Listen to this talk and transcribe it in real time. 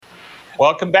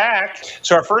Welcome back.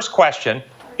 So our first question,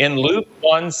 in Luke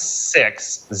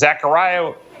 1:6,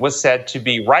 Zechariah was said to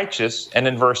be righteous, and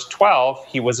in verse 12,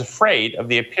 he was afraid of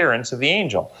the appearance of the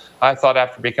angel. I thought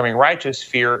after becoming righteous,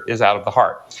 fear is out of the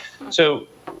heart. So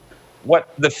what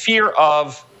the fear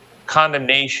of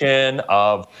condemnation,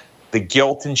 of the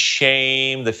guilt and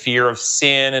shame, the fear of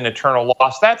sin and eternal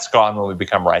loss, that's gone when we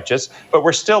become righteous. But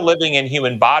we're still living in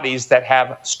human bodies that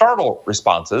have startle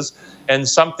responses, and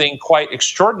something quite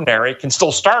extraordinary can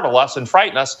still startle us and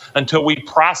frighten us until we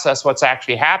process what's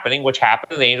actually happening, which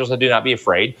happened to the angels said, "Do not be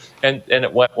afraid," and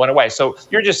it went away. So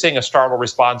you're just seeing a startle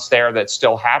response there that's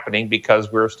still happening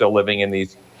because we're still living in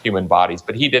these human bodies.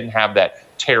 But he didn't have that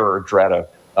terror, dread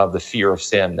of the fear of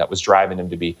sin that was driving him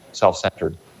to be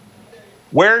self-centered.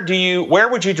 Where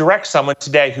would you direct someone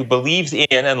today who believes in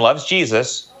and loves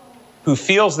Jesus, who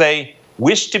feels they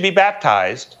wish to be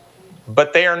baptized,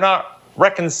 but they are not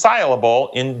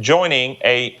reconcilable in joining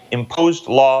a imposed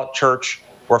law church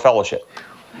or fellowship?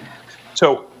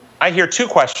 So I hear two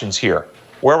questions here.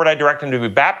 Where would I direct them to be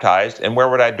baptized, and where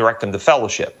would I direct them to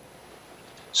fellowship?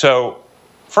 So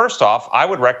first off, I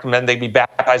would recommend they be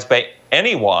baptized by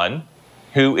anyone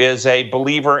who is a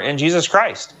believer in Jesus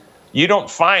Christ. You don't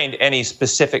find any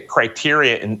specific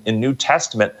criteria in New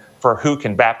Testament for who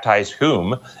can baptize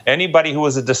whom. Anybody who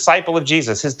was a disciple of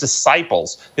Jesus, his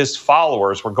disciples, his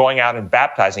followers were going out and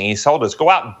baptizing. He told us, go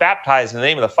out and baptize in the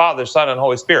name of the Father, Son, and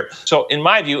Holy Spirit. So in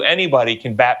my view, anybody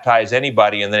can baptize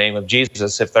anybody in the name of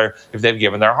Jesus if they've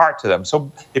given their heart to them. So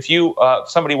if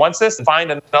somebody wants this,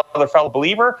 find another fellow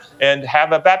believer and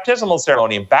have a baptismal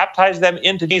ceremony and baptize them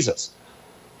into Jesus.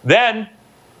 Then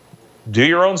do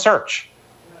your own search.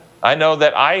 I know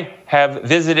that I have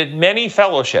visited many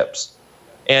fellowships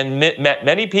and met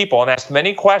many people and asked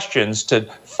many questions to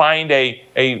find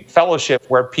a fellowship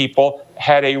where people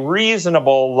had a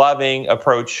reasonable, loving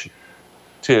approach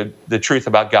to the truth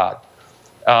about God.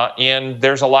 And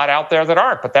there's a lot out there that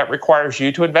aren't, but that requires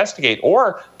you to investigate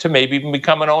or to maybe even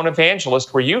become an own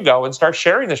evangelist where you go and start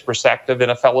sharing this perspective in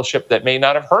a fellowship that may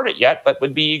not have heard it yet, but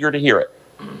would be eager to hear it.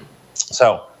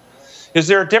 So, is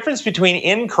there a difference between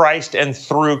in Christ and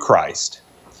through Christ?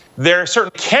 There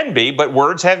certainly can be, but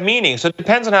words have meaning, so it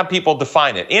depends on how people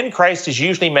define it. In Christ is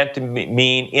usually meant to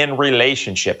mean in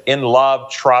relationship, in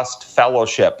love, trust,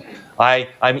 fellowship.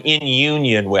 I'm in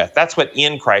union with. That's what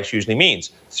in Christ usually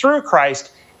means. Through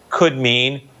Christ could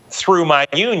mean through my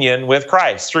union with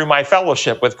Christ, through my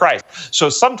fellowship with Christ. So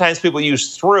sometimes people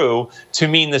use through to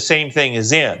mean the same thing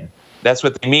as in. That's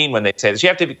what they mean when they say this. You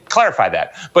have to clarify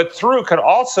that. But through could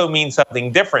also mean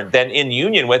something different than in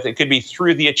union with. It could be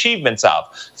through the achievements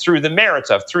of, through the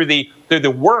merits of, through the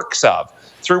works of,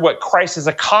 through what Christ has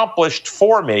accomplished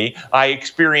for me. I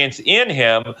experience in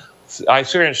him, I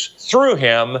experience through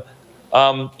him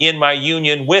in my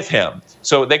union with him.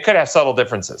 So they could have subtle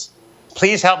differences.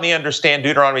 Please help me understand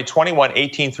Deuteronomy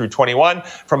 21:18 through 21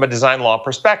 from a design law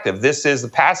perspective. This is the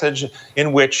passage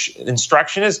in which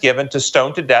instruction is given to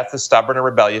stone to death the stubborn and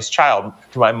rebellious child.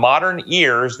 To my modern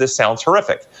ears, this sounds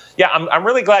horrific. Yeah, I'm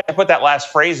really glad you put that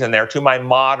last phrase in there, to my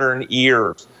modern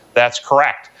ears. That's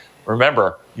correct.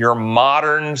 Remember, your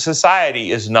modern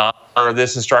society is not where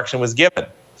this instruction was given.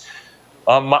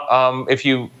 If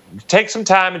you take some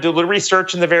time and do a little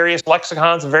research in the various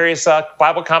lexicons and various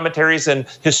Bible commentaries and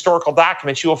historical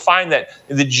documents, you will find that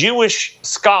the Jewish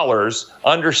scholars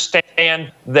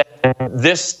understand that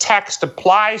this text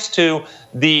applies to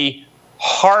the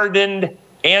hardened,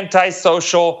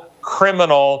 antisocial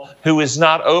criminal who is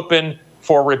not open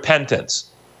for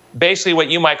repentance. Basically what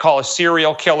you might call a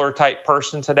serial killer type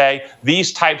person today.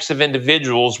 These types of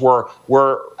individuals were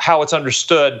how it's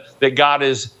understood that God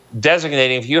is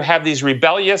designating. If you have these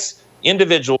rebellious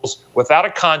individuals without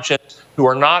a conscience who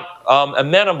are not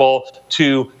amenable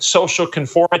to social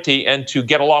conformity and to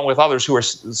get along with others, who are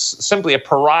simply a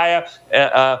pariah,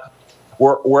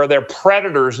 where they're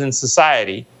predators in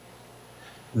society,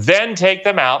 then take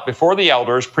them out before the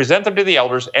elders, present them to the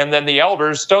elders, and then the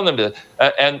elders stone them to,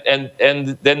 and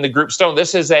then the group stone.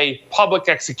 This is a public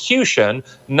execution,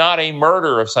 not a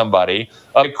murder of somebody,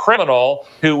 a criminal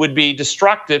who would be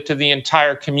destructive to the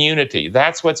entire community.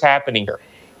 That's what's happening here.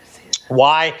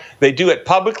 Why? They do it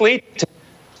publicly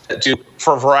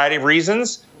for a variety of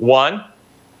reasons. One,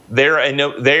 they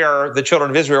are the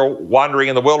children of Israel wandering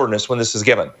in the wilderness when this is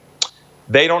given.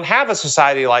 They don't have a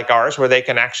society like ours where they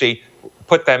can actually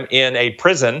put them in a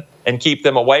prison and keep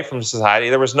them away from society.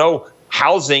 There was no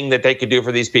housing that they could do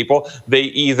for these people. They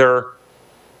either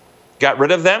got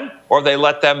rid of them or they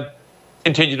let them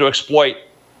continue to exploit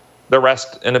the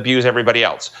rest and abuse everybody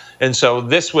else. And so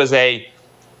this was a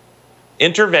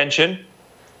intervention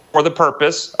for the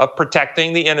purpose of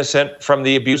protecting the innocent from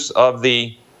the abuse of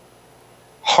the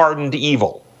hardened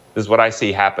evil, is what I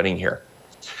see happening here.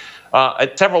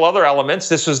 Several other elements.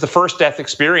 This was the first death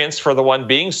experience for the one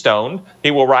being stoned.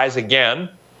 He will rise again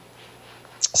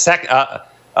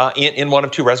in one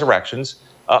of two resurrections.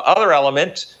 Other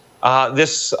element,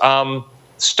 this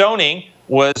stoning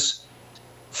was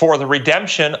for the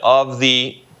redemption of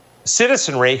the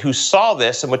citizenry who saw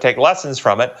this and would take lessons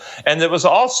from it. And it was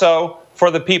also for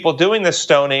the people doing the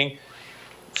stoning,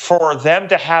 for them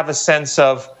to have a sense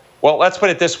of, well, let's put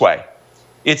it this way.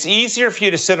 It's easier for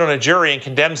you to sit on a jury and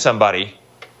condemn somebody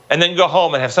and then go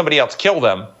home and have somebody else kill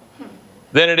them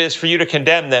than it is for you to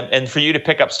condemn them and for you to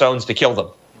pick up stones to kill them.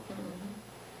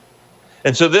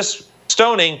 And so this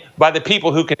stoning by the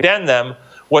people who condemned them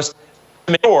was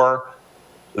to make sure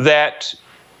that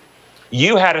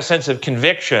you had a sense of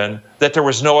conviction that there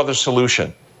was no other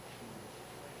solution.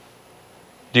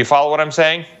 Do you follow what I'm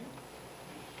saying?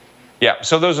 Yeah,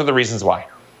 so those are the reasons why.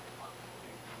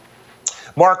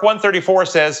 Mark 1:34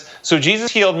 says, so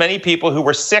Jesus healed many people who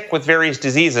were sick with various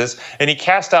diseases, and he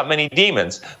cast out many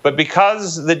demons. But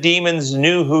because the demons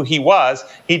knew who he was,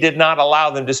 he did not allow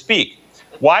them to speak.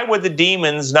 Why would the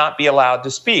demons not be allowed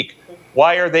to speak?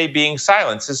 Why are they being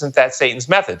silenced? Isn't that Satan's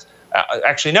method?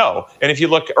 Actually, no. And if you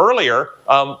look earlier,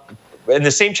 in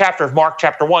the same chapter of Mark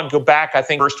chapter 1, go back, I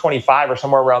think, verse 25 or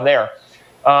somewhere around there,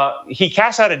 he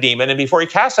casts out a demon, and before he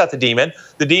casts out the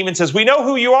demon says, we know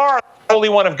who you are, the Holy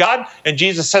One of God, and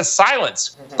Jesus says,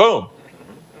 silence. Boom.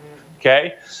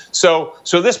 Okay? So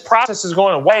this process is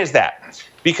going on. Why is that?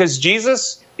 Because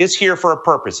Jesus is here for a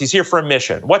purpose. He's here for a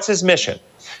mission. What's his mission?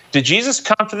 Did Jesus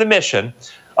come for the mission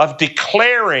of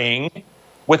declaring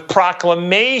with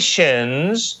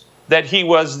proclamations that he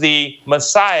was the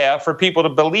Messiah for people to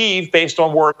believe based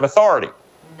on word of authority?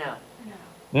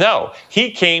 No,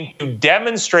 he came to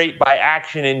demonstrate by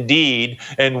action and deed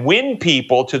and win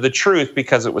people to the truth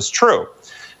because it was true.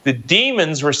 The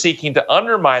demons were seeking to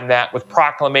undermine that with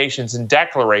proclamations and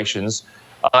declarations,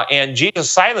 and Jesus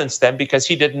silenced them because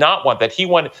he did not want that. He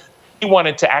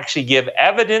wanted to actually give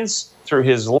evidence through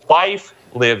his life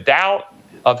lived out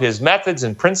of his methods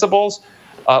and principles,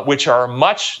 which are a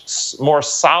much more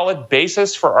solid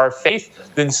basis for our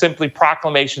faith than simply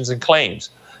proclamations and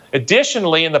claims.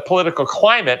 Additionally, in the political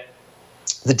climate,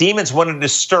 the demons wanted to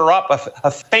stir up a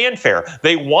fanfare.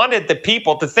 They wanted the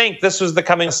people to think this was the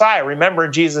coming Messiah. Remember,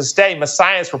 in Jesus' day,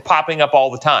 Messiahs were popping up all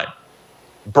the time.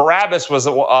 Barabbas was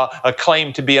a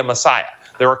claim to be a Messiah.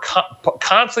 There were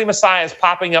constantly Messiahs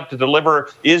popping up to deliver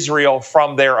Israel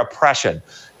from their oppression.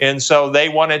 And so they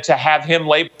wanted to have him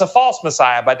labeled as a false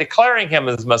Messiah by declaring him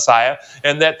as Messiah,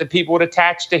 and that the people would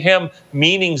attach to him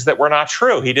meanings that were not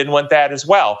true. He didn't want that as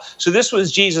well. So this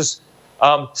was Jesus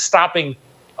stopping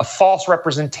false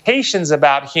representations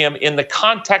about him in the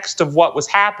context of what was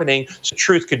happening so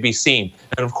truth could be seen.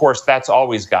 And of course, that's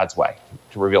always God's way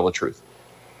to reveal the truth.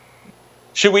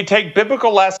 Should we take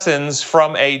biblical lessons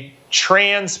from a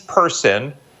trans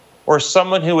person or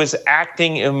someone who is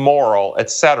acting immoral,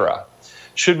 etc.?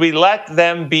 Should we let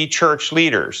them be church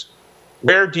leaders?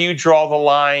 Where do you draw the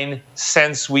line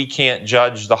since we can't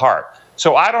judge the heart?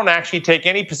 So I don't actually take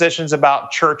any positions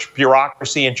about church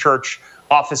bureaucracy and church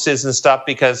offices and stuff,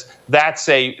 because that's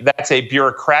a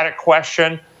bureaucratic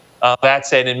question.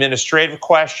 That's an administrative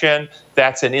question.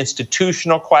 That's an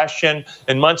institutional question.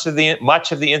 And much of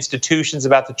the institutions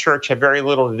about the church have very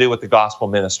little to do with the gospel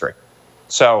ministry.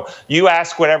 So you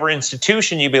ask whatever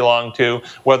institution you belong to,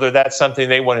 whether that's something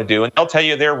they want to do, and they'll tell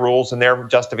you their rules and their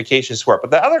justifications for it.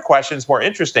 But the other question is more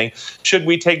interesting. Should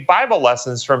we take Bible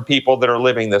lessons from people that are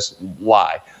living this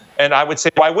lie? And I would say,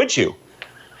 why would you?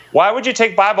 Why would you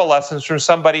take Bible lessons from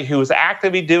somebody who is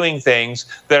actively doing things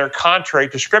that are contrary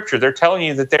to Scripture? They're telling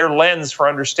you that their lens for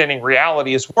understanding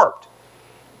reality is warped.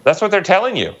 That's what they're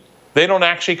telling you. They don't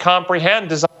actually comprehend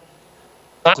design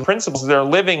principles. They're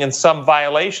living in some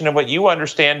violation of what you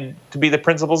understand to be the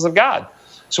principles of God.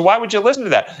 So why would you listen to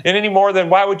that? And any more than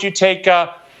why would you take,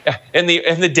 in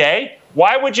the day,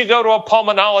 why would you go to a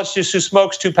pulmonologist who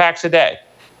smokes 2 packs a day?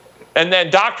 And then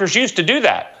doctors used to do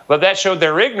that, but that showed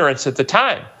their ignorance at the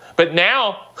time. But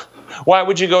now, why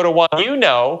would you go to one you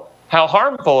know how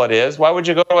harmful it is? Why would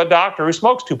you go to a doctor who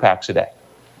smokes 2 packs a day?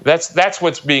 That's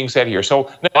what's being said here.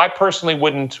 So no, I personally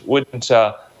wouldn't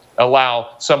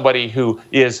allow somebody who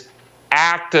is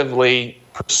actively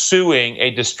pursuing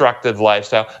a destructive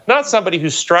lifestyle, not somebody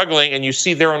who's struggling and you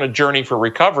see they're on a journey for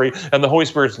recovery and the Holy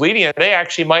Spirit's leading, and they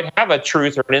actually might have a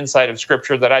truth or an insight of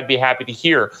Scripture that I'd be happy to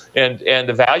hear and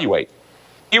evaluate.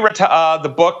 You read the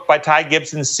book by Ty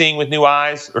Gibson, See with New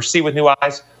Eyes.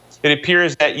 It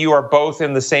appears that you are both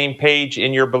in the same page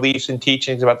in your beliefs and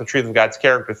teachings about the truth of God's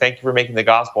character. Thank you for making the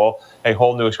gospel a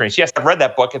whole new experience. Yes, I've read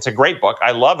that book. It's a great book.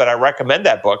 I love it. I recommend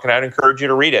that book, and I'd encourage you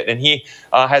to read it. And he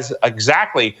has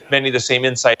exactly many of the same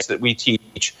insights that we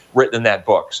teach written in that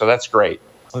book. So that's great.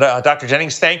 Dr.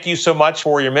 Jennings, thank you so much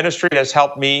for your ministry. It has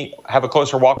helped me have a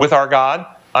closer walk with our God.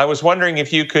 I was wondering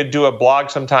if you could do a blog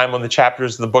sometime on the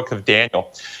chapters of the book of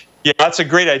Daniel. Yeah, that's a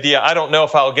great idea. I don't know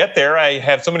if I'll get there. I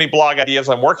have so many blog ideas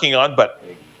I'm working on, but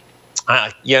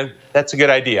yeah, that's a good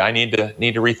idea. I need to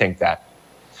rethink that.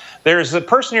 There's a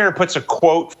person here who puts a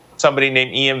quote, somebody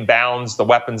named Ian Bounds, The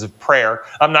Weapons of Prayer.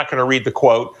 I'm not going to read the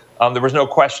quote. There was no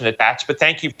question attached, but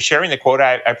thank you for sharing the quote.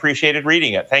 I appreciated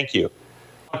reading it. Thank you.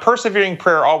 Persevering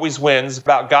prayer always wins,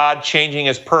 about God changing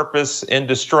his purpose in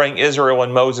destroying Israel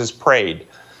when Moses prayed.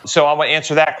 So I want to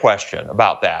answer that question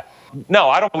about that. No,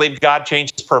 I don't believe God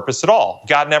changed his purpose at all.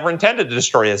 God never intended to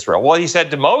destroy Israel. Well, he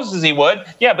said to Moses he would.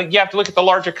 Yeah, but you have to look at the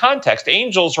larger context.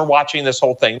 Angels are watching this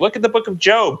whole thing. Look at the book of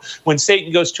Job when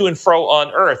Satan goes to and fro on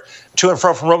earth, to and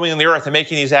fro from roaming on the earth and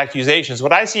making these accusations.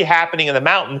 What I see happening in the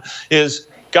mountain is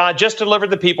God just delivered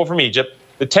the people from Egypt,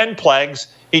 the 10 plagues.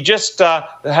 He just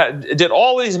did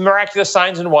all these miraculous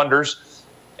signs and wonders.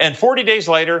 And 40 days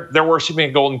later, they're worshiping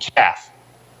a golden calf.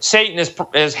 Satan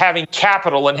is having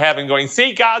capital in heaven going,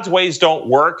 see, God's ways don't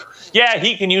work. Yeah,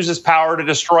 he can use his power to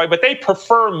destroy, but they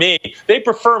prefer me. They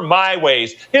prefer my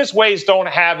ways. His ways don't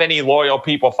have any loyal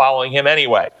people following him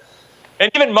anyway.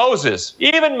 And even Moses,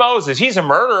 he's a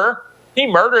murderer. He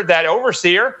murdered that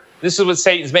overseer. This is what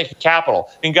Satan's making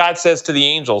capital. And God says to the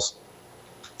angels,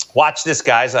 watch this,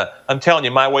 guys. I'm telling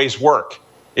you, my ways work.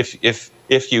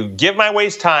 If you give my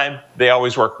ways time, they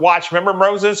always work. Watch, remember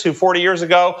Moses, who 40 years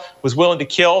ago was willing to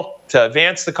kill to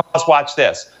advance the cause? Watch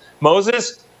this.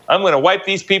 Moses, I'm going to wipe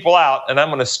these people out, and I'm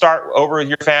going to start over with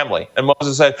your family. And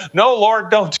Moses said, no, Lord,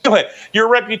 don't do it. Your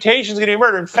reputation is going to be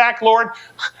murdered. In fact, Lord,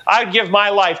 I'd give my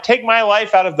life. Take my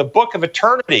life out of the book of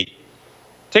eternity.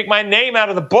 Take my name out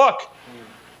of the book.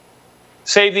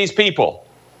 Save these people.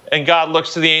 And God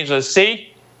looks to the angel and says, see?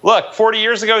 Look, 40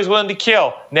 years ago, he's willing to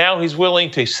kill. Now he's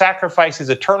willing to sacrifice his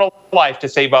eternal life to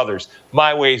save others.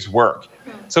 My ways work.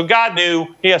 So God knew,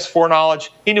 he has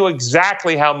foreknowledge. He knew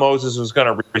exactly how Moses was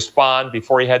going to respond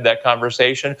before he had that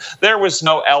conversation. There was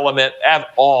no element at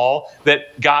all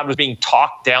that God was being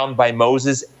talked down by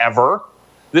Moses ever.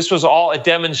 This was all a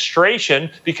demonstration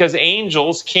because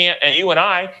angels can't, and you and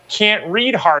I can't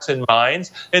read hearts and minds.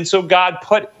 And so God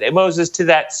put Moses to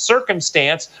that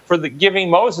circumstance for giving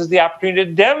Moses the opportunity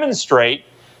to demonstrate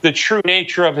the true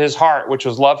nature of his heart, which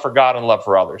was love for God and love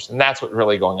for others. And that's what's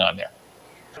really going on there.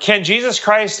 Can Jesus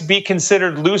Christ be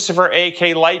considered Lucifer,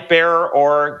 a.k.a. light bearer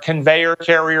or conveyor,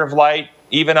 carrier of light?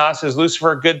 Even us, is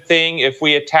Lucifer a good thing if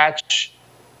we attach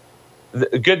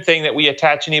a good thing that we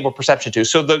attach an evil perception to?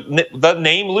 So the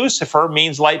name Lucifer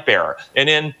means light bearer. And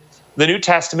in the New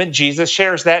Testament, Jesus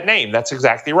shares that name. That's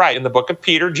exactly right. In the book of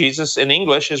Peter, Jesus in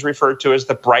English is referred to as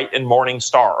the bright and morning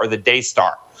star, or the day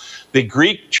star. The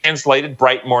Greek translated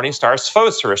bright morning star is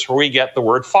phosphorus, where we get the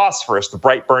word phosphorus, the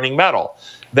bright burning metal.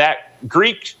 That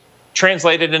Greek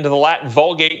translated into the Latin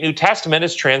Vulgate New Testament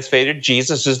is translated,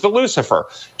 Jesus is the Lucifer.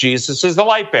 Jesus is the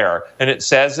light bearer. And it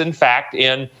says, in fact,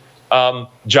 in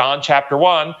John chapter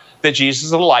 1, that Jesus is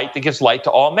the light that gives light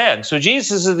to all men. So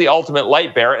Jesus is the ultimate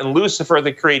light bearer, and Lucifer,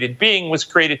 the created being, was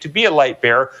created to be a light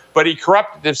bearer, but he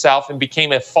corrupted himself and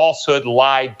became a falsehood,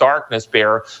 lie, darkness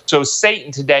bearer. So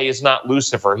Satan today is not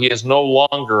Lucifer. He is no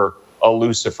longer a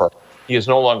Lucifer. He is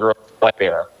no longer a light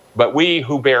bearer. But we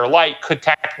who bear light could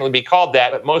technically be called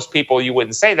that, but most people, you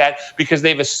wouldn't say that because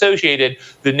they've associated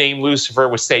the name Lucifer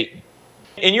with Satan.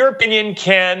 In your opinion,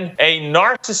 can a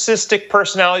narcissistic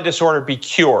personality disorder be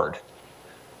cured?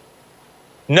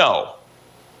 No,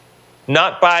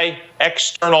 not by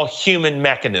external human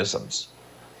mechanisms.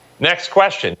 Next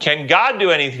question, can God do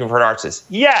anything for narcissists?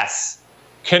 Yes.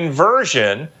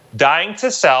 Conversion, dying to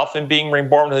self and being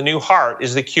reborn with a new heart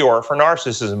is the cure for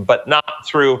narcissism, but not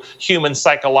through human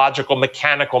psychological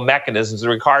mechanical mechanisms. It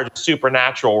requires a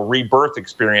supernatural rebirth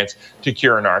experience to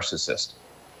cure a narcissist.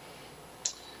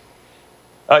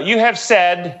 You have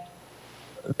said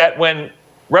that when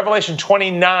Revelation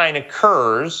 29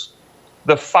 occurs,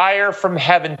 the fire from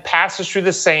heaven passes through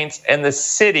the saints and the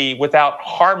city without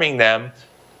harming them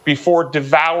before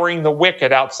devouring the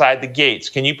wicked outside the gates.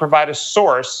 Can you provide a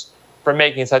source for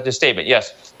making such a statement?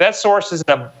 Yes, that source is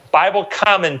in a Bible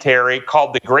commentary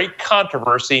called The Great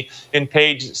Controversy in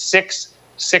page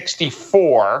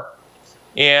 664,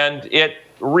 and it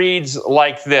reads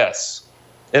like this.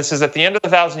 It says, at the end of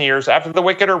 1,000 years, after the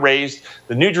wicked are raised,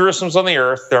 the new Jerusalem's on the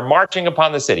earth, they're marching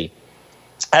upon the city.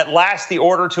 At last, the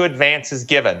order to advance is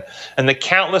given, and the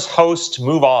countless hosts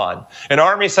move on. An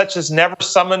army such as never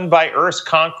summoned by earth's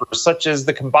conquerors, such as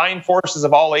the combined forces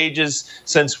of all ages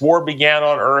since war began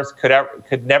on earth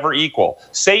could never equal.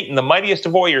 Satan, the mightiest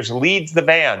of warriors, leads the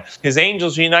van. His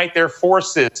angels unite their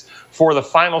forces for the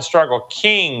final struggle.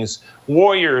 Kings,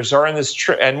 warriors are in this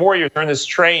warriors are in this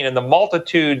train, and the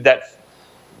multitude that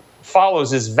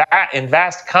follows is in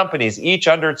vast companies, each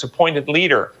under its appointed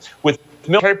leader. With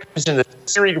military precision, the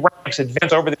serried ranks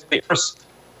advance over the earth's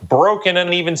broken,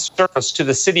 uneven surface to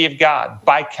the city of God.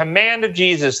 By command of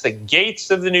Jesus, the gates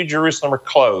of the New Jerusalem are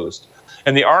closed,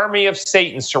 and the army of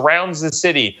Satan surrounds the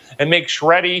city and makes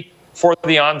ready for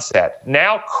the onset.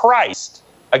 Now Christ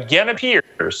again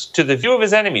appears to the view of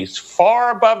his enemies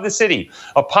far above the city.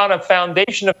 Upon a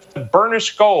foundation of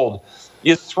burnished gold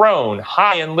is thrown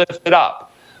high and lifted up.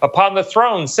 Upon the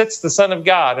throne sits the Son of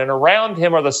God, and around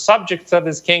him are the subjects of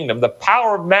his kingdom. The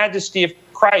power of majesty of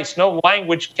Christ, no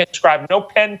language can describe, no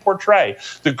pen portray.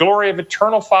 The glory of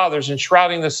eternal fathers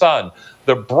enshrouding the Son.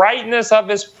 The brightness of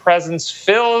his presence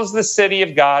fills the city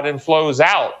of God and flows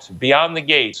out beyond the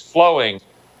gates, flooding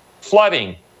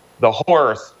the whole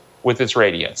earth with its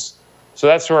radiance. So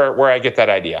that's where I get that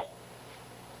idea.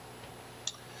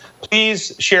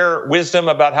 Please share wisdom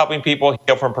about helping people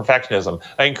heal from perfectionism.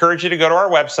 I encourage you to go to our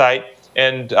website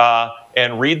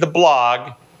and read the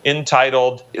blog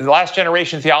entitled "The Last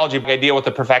Generation Theology." I deal with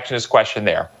the perfectionist question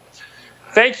there.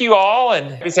 Thank you all,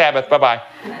 and happy Sabbath. Bye-bye.